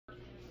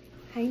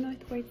Hi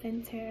Northward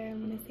Center. I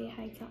want to say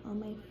hi to all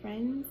my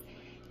friends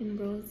in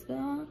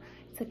Roseville,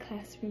 to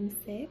Classroom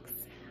 6.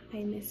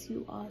 I miss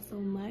you all so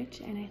much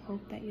and I hope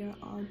that you're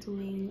all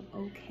doing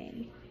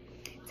okay.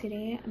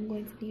 Today I'm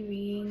going to be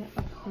reading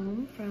a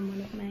poem from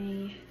one of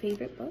my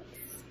favorite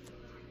books,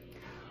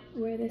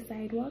 Where the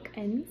Sidewalk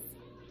Ends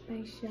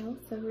by Shel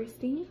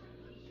Silverstein.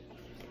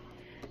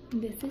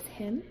 This is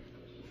him.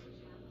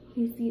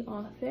 He's the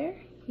author.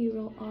 He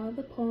wrote all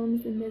the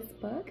poems in this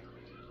book,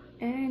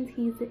 and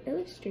he's the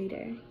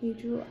illustrator. He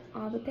drew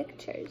all the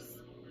pictures.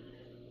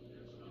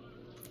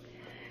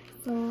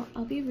 So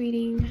I'll be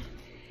reading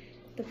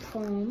the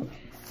poem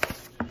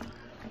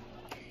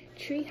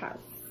Treehouse.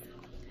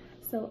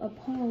 So a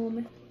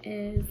poem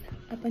is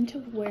a bunch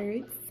of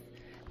words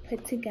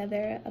put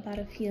together about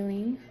a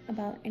feeling,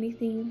 about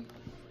anything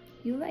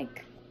you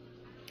like.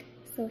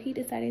 So he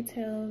decided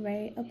to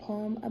write a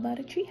poem about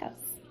a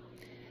treehouse.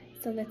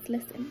 So let's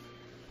listen.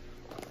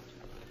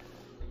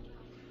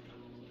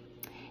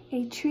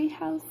 A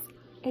treehouse,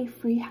 a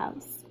free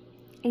house,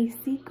 a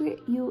secret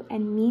you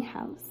and me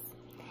house,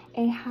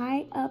 a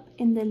high up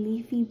in the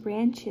leafy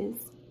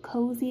branches,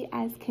 cozy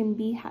as can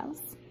be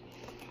house,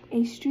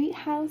 a street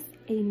house,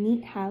 a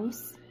neat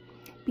house,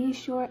 be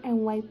sure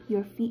and wipe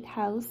your feet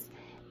house,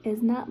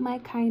 is not my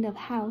kind of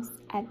house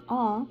at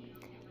all,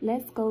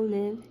 let's go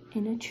live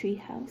in a tree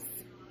house.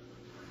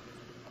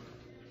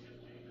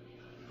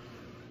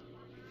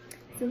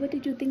 So what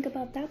did you think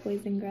about that,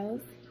 boys and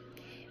girls?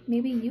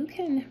 Maybe you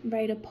can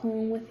write a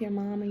poem with your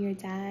mom or your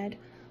dad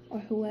or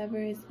whoever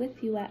is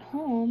with you at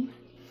home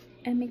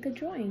and make a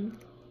drawing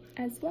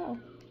as well.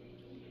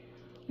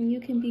 And you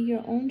can be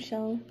your own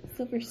Shel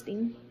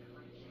Silverstein,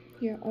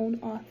 your own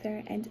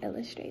author and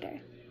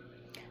illustrator.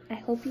 I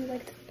hope you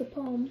liked the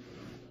poem.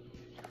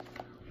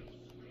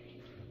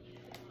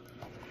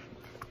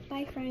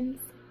 Bye, friends.